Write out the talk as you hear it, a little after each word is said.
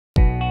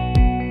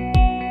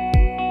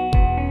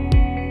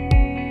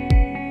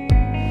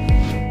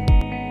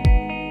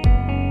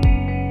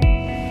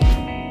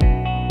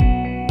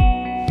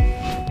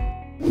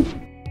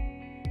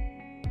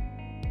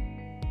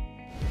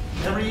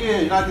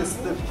United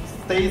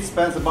States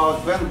spends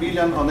about 20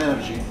 billion on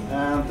energy,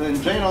 and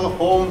in general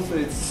homes,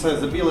 it's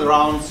the bill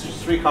around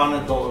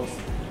 $300.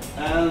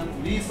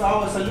 And with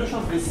our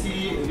solutions,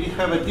 we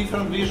have a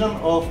different vision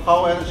of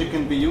how energy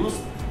can be used.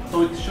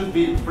 So it should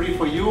be free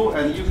for you,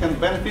 and you can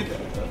benefit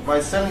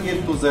by selling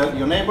it to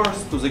your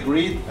neighbors, to the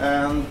grid,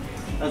 and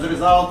as a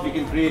result, we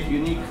can create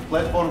unique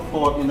platform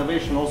for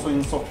innovation also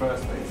in software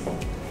space.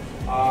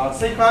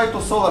 Say hi to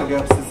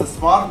SolarGaps. It's a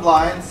smart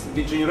blinds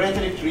which generate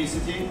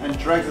electricity and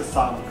track the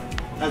sun.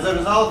 As a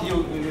result,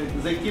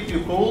 they keep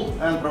you cool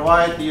and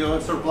provide you a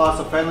surplus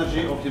of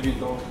energy of your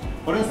window.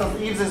 For instance,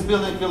 if this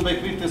building will be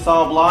equipped with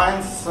our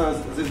blinds,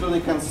 this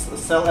building can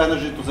sell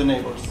energy to the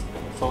neighbors.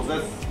 So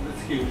that's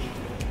huge.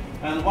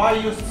 And why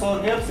use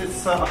SolarGaps?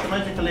 It's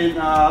automatically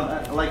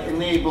like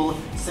enable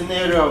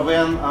scenario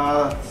when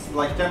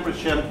like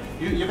temperature.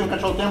 You can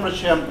control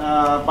temperature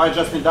by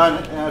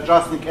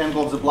adjusting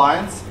angle of the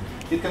blinds.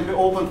 It can be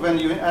opened when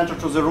you enter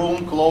to the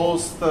room,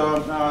 closed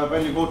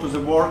when you go to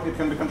the work. It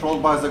can be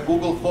controlled by the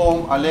Google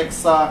Home,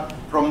 Alexa,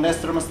 from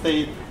Nest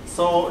Thermostat.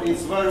 So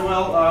it's very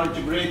well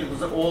integrated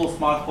with all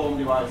smart home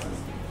devices.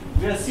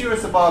 We are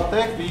serious about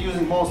tech. We're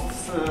using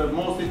most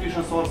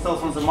efficient solar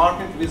cells on the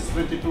market with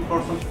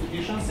 22%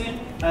 efficiency,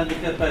 and we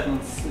have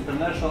patents,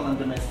 international and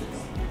domestic.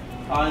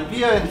 And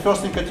we are in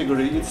first in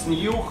category. It's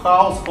new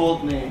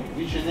household name,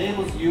 which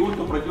enables you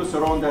to produce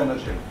your own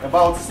energy.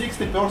 About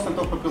 60%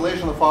 of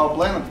population of our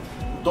planet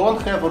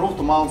don't have a roof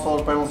to mount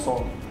solar panels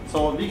on.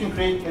 So we can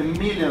create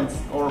millions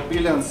or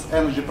billions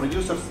energy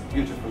producers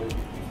beautifully.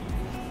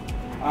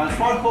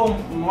 Smart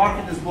home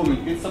market is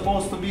booming. It's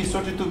supposed to be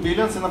 32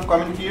 billion in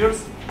upcoming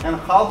years, and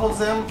half of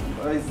them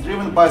is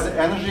driven by the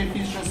energy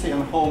efficiency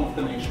and home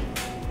automation.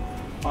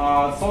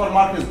 Solar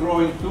market is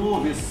growing too,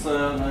 with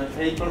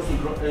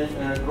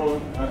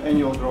 8%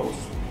 annual growth.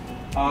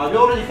 We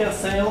already have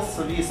sales.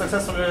 We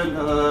successfully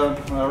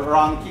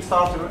run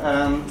Kickstarter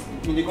and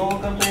Indiegogo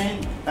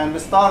campaign, and we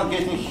started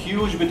getting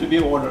huge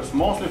B2B orders,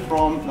 mostly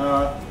from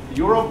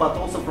Europe, but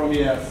also from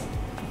US.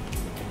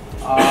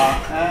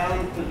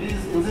 And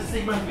in this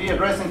segment, we are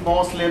addressing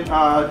mostly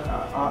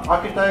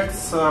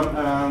architects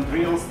and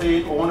real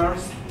estate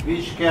owners,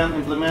 which can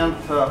implement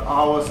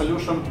our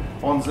solution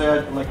on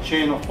their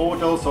chain of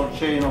hotels or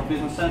chain of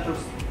business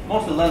centers,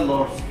 mostly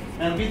landlords.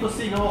 And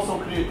B2C, we also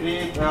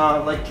create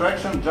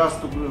traction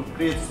just to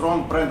create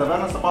strong brand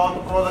awareness about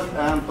the product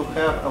and to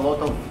have a lot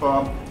of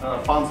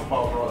fans of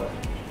our product.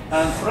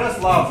 And press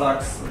loves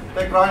us.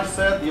 TechCrunch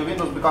said your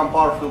windows become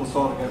powerful with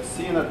SolarGaps,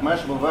 seen at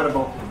measurable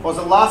variable. For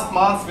the last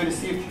month, we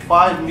received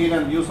 5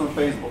 million views on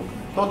Facebook.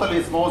 Totally,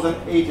 it's more than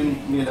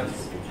 18 million.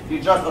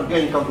 It's just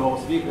organic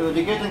growth. We're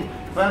getting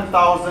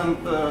 10,000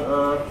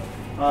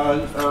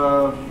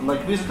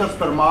 visitors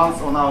per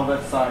month on our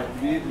website.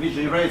 We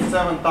generate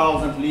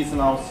 7,000 leads in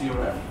our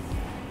CRM.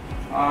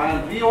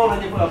 And we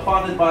already were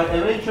funded by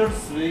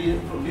Ventures. We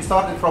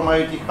started from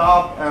IoT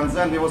Hub, and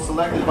then we were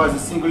selected by the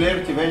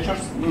Singularity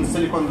Ventures in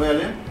Silicon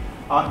Valley,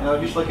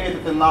 which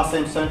located in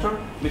NASA Center,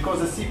 because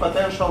they see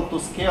potential to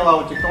scale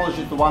our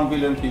technology to 1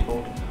 billion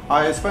people.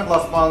 I spent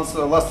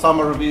last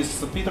summer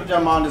with Peter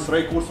Diamandis,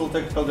 Ray Kurzweil,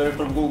 technical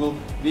director of Google.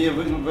 We have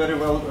very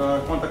well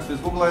contacts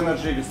with Google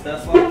Energy, with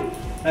Tesla,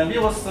 and we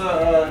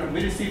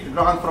received a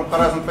grant from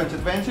Horizon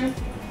 2020.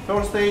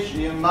 First stage,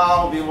 and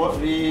now we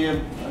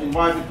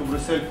invited to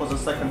Brussels for the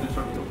second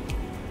interview.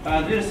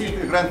 And we received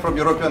a grant from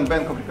European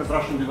Bank of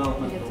Reconstruction and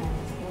Development.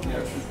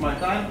 Yes, it's my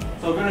time.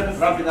 So we're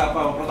wrapping up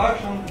our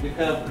production. We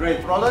have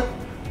great product.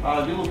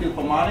 We're looking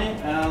for money,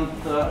 and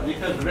we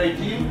have a great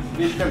team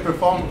which can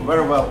perform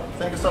very well.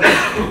 Thank you so much.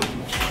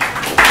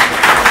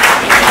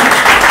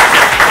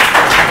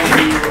 How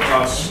do you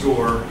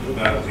store the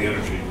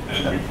energy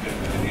and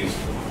these?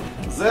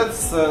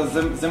 That's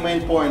the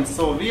main point.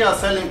 So we are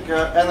selling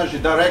energy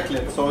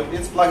directly. So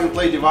it's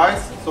plug-and-play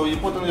device. So you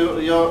put on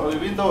your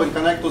window and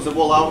connect to the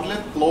wall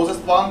outlet,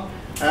 closest one,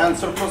 and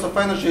surplus of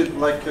energy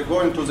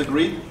going to the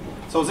grid.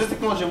 So this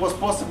technology was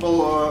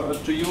possible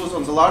to use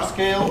on the large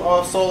scale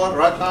of solar.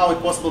 Right now,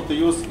 it's possible to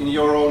use in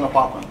your own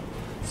apartment.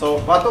 So,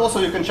 but also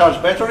you can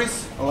charge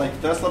batteries, like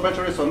Tesla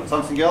batteries or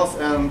something else,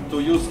 and to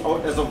use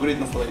as a grid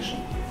installation.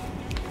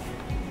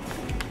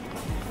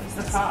 What's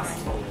the cost?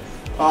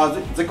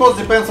 The cost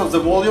depends on the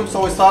volume,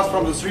 so it starts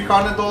from the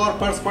 $300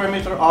 per square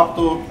meter up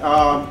to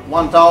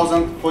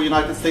 $1,000 for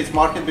United States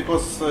market,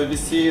 because we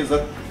see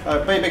that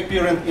payback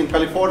period in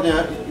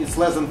California is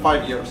less than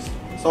 5 years.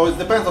 So it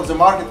depends on the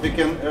market. We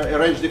can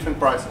arrange different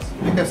prices.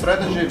 We have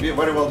strategy, we are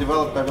very well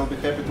developed. I will be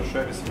happy to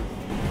share with you.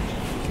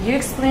 You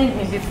explained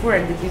me before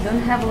that you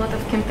don't have a lot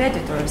of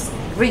competitors,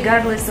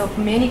 regardless of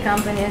many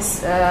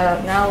companies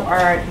now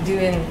are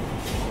doing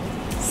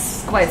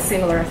quite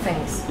similar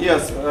things.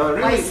 Yes,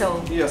 really. Why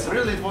so? Yes,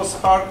 really, it was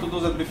hard to do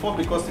that before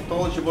because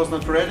technology was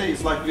not ready.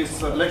 It's like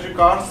with electric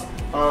cars.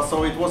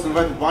 So it was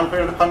invented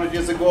 100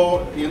 years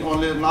ago. In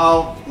only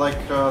now,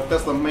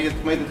 Tesla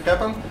made it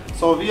happen.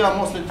 So we are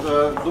mostly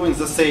doing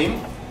the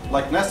same,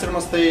 like Nest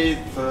Thermostat,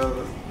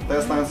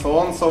 Tesla, and so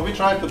on. So we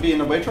try to be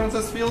innovator in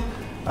this field,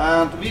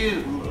 and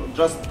we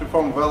just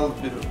perform well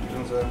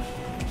between the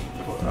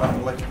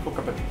for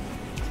competitors.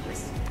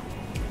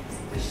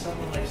 is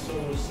someone like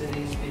Solar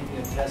City, speaking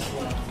of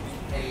Tesla,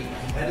 a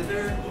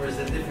competitor, or is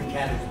it a different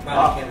category,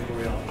 product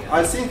category altogether?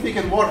 I think we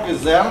can work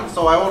with them.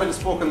 So I already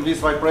spoken with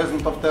Vice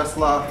President of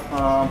Tesla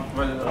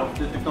of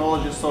the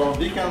technology. So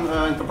we can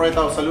incorporate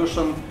our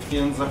solution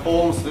in the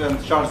homes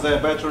and charge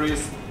their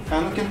batteries.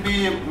 And it can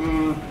be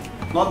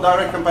not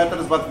direct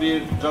competitors, but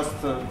we just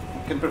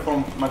can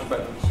perform much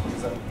better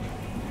with them.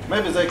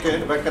 Maybe they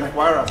can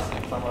acquire us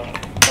sometime.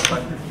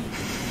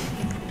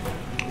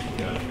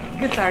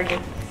 Good target.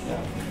 Yeah.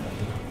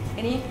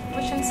 Any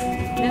questions?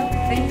 No?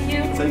 Thank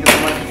you. Thank you so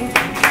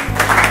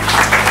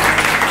much.